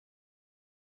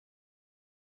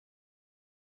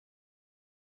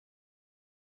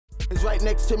It's right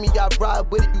next to me, I ride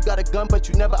with it. You got a gun, but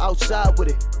you never outside with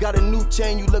it. Got a new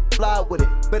chain, you look fly with it.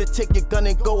 Better take your gun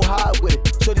and go high with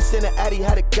it. Shorty send an addy,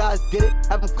 how the guys get it.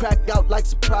 Have them cracked out like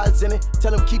surprise in it.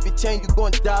 Tell them keep your chain, you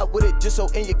gon' die with it. Just so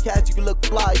in your cash you can look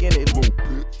fly in it.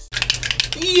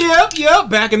 Yep.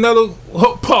 Back another,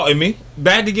 pardon me.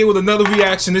 Back again with another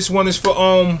reaction. This one is for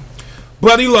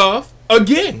Buddy Love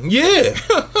again. Yeah.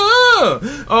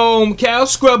 Cal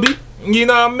Scruby. You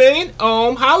know what I mean?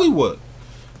 Hollywood.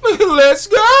 Let's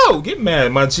go. Get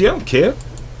mad, my G. I don't care.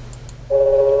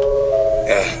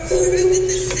 Yeah.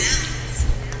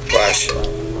 Watch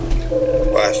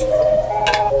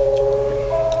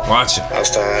it. I'll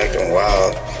start acting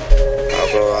wild.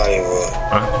 I'll go Hollywood.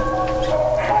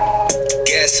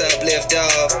 Gas up, lift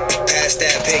off. Pass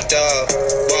that picked off.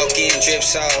 Walk in, drip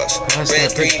sauce.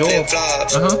 Red, green, flip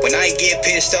flops. When I get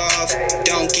pissed off,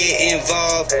 don't get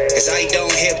involved. Cause I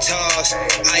don't hip toss.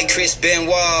 I Chris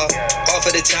Benoit. Off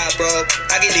of the top rope.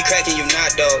 I get the cracking, you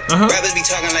not though. Rappers be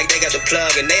talking like they got the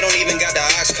plug and they don't even got the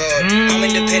ox code. I'm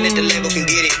independent, the label can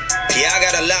get it. Yeah, I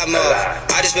got a lot more.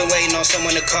 I just been waiting on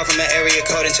someone to call from an area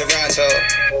code in Toronto.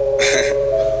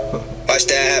 Watch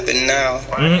that happen now.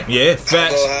 Yeah,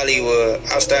 facts. I'll go Hollywood.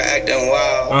 I'll start acting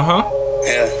wild.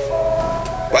 Yeah.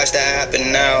 Watch that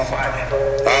happen now.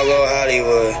 I'll go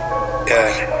Hollywood. Yeah.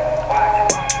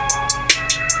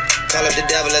 Call up the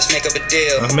devil, let's make up a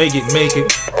deal. Make it. He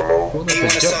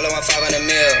want a solo on 500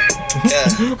 mil. Yeah.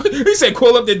 He said,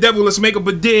 call up the devil, let's make up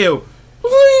a deal.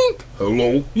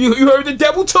 Hello? You heard the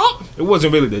devil talk? It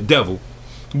wasn't really the devil.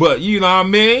 But you know what I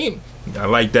mean? I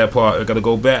like that part. I gotta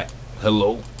go back.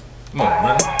 Hello? Come on,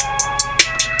 man.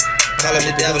 Call up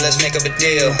the devil, let's make up a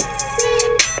deal.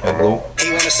 Hello? He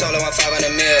want a solo on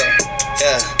 500 mil.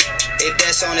 Yeah. If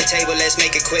that's on the table, let's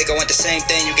make it quick. I want the same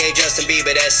thing you gave Justin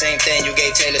Bieber, that same thing you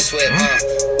gave Taylor Swift.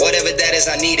 Whatever that is,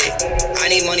 I need it. I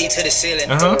need money to the ceiling.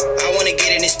 I want to get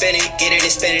it and spend it,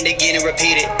 again and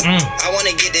repeat it. I want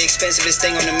to get the expensivest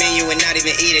thing on the menu and not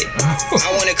even eat it. I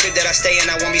want a crib that I stay in,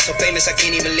 I won't be so famous I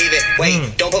can't even leave it. Wait,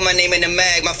 don't put my name in the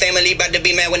mag, my family about to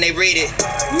be mad when they read it.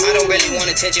 I don't really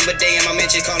want attention, but damn, my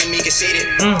mention calling me conceited.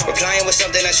 Replying with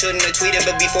something I shouldn't have tweeted,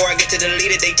 but before I get to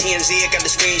delete it, they TMZ it, got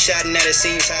the screenshot and that it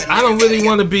seems hot. I don't really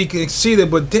want to be conceited,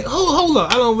 but hold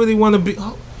up. I don't really want to be.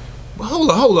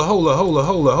 Hold up.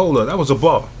 That was a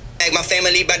bar. My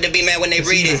family about to be mad when they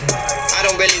read it. I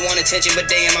don't really want attention, but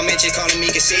damn, I mentioned calling me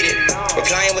conceited.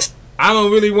 Replying with. I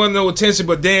don't really want no attention,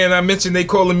 but damn, I mentioned they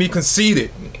calling me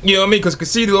conceited. You know what I mean? Because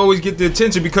conceited always get the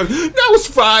attention because that was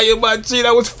fire, my G.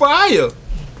 That was fire.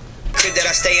 Crib that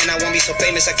I stay in, I won't be so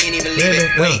famous I can't even leave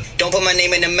it. Wait, don't put my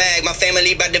name in the mag. My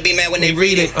family about to be mad when they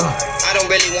read it. I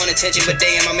don't really want attention, but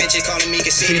damn, I mentioned calling me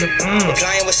conceited.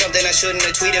 Replying with something I shouldn't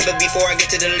have tweeted, but before I get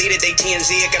to delete it, they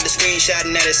TMZ it, got the screenshot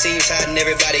and that it seems hot and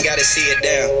everybody gotta see it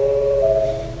down.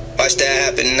 Watch that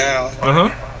happen now.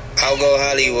 I'll go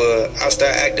Hollywood. I'll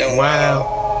start acting wild.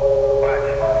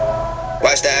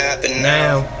 Watch that happen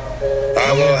now.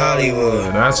 I'll go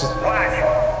Hollywood.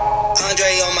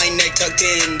 Andre on my neck tucked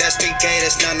in, that's 3K,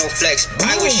 that's not no flex.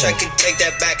 I wish I could take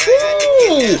that back. I had to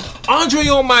get that. Andre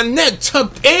on my neck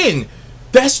tucked in,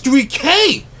 that's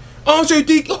 3K. Andre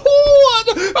D.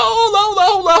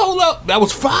 Hold up. That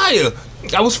was fire.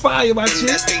 My G.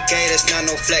 That's 3K, that's not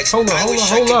no flex. Hold up.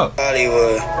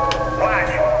 Hollywood.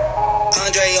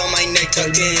 Andre on my neck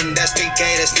tucked in, that's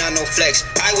 3K, that's not no flex.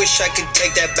 I wish I could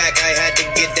take that back, I had to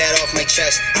get that off my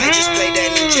chest. I just played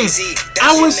that new Jay-Z.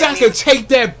 I wish I could take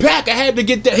that back. I had to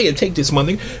get that. Here, take this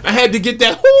money. I had to get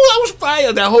that. That was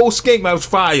fire. That whole skink, that was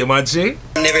fire, my G.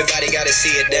 And everybody gotta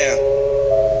see it down.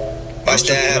 Watch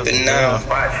that happen now.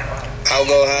 I'll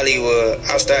go Hollywood.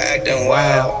 I'll start acting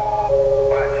wild.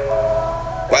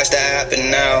 Watch that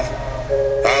happen now.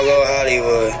 I'll go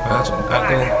Hollywood.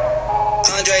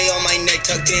 Andre on my neck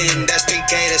tucked in, that's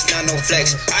 3K, that's not no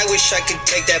flex. I wish I could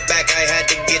take that back, I had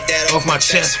to get that off my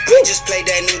chest. I just played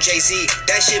that new Jay-Z,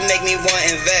 that shit make me want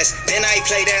to invest. Then I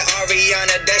play that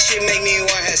Ariana, that shit make me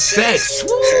want to have sex.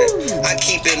 I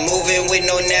keep it moving with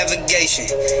no navigation.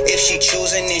 If she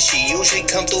choosing, then she usually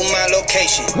come through my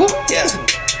location. Yeah.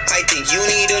 I think you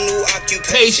need a new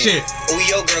occupation. Oh,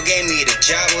 your girl gave me the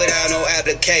job without no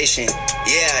application.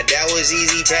 Yeah, that was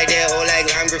easy. Tag that whole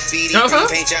like I'm graffiti.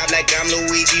 Paint job like I'm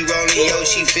Luigi. Rolling, yo,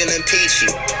 she feeling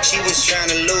peachy. She was trying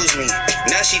to lose me.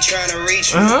 Now she trying to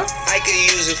reach me. I could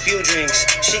use a few drinks.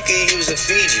 She could use a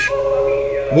Fiji.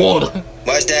 Water.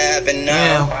 Watch that happen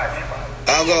now.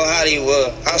 I'll go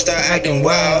Hollywood. I'll start acting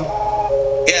wild.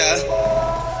 Yeah.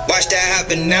 Watch that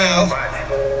happen now.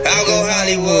 I'll go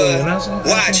Hollywood.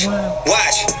 Watch.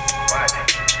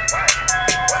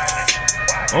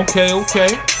 Okay.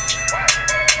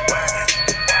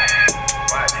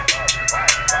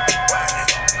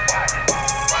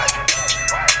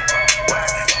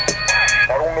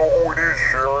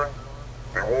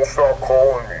 stop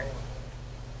calling me.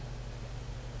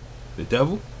 The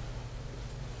devil?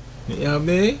 You know what I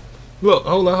mean? Look,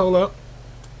 hold up.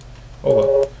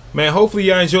 Man, hopefully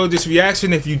y'all enjoyed this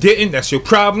reaction. If you didn't, that's your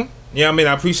problem. You know what I mean?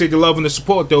 I appreciate the love and the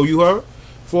support, though, you heard?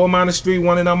 4-3,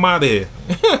 1, and I'm out of here.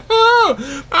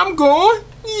 I'm going.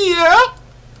 Yeah.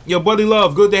 Yo, Buddy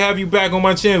Love, good to have you back on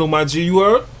my channel, my G, you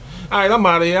heard? Alright, I'm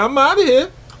out of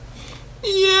here.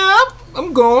 Yeah,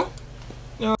 I'm going.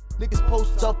 Niggas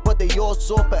post up, but they all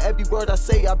soft. For every word I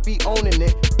say, I be owning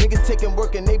it. Niggas taking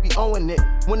work and they be owning it.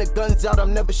 When the gun's out,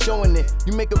 I'm never showing it.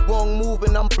 You make a wrong move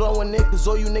and I'm blowing it. Cause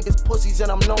all you niggas pussies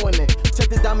and I'm knowing it. Check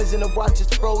the diamonds in the watch,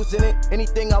 it's frozen it.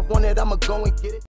 Anything I wanted, I'ma go and get it.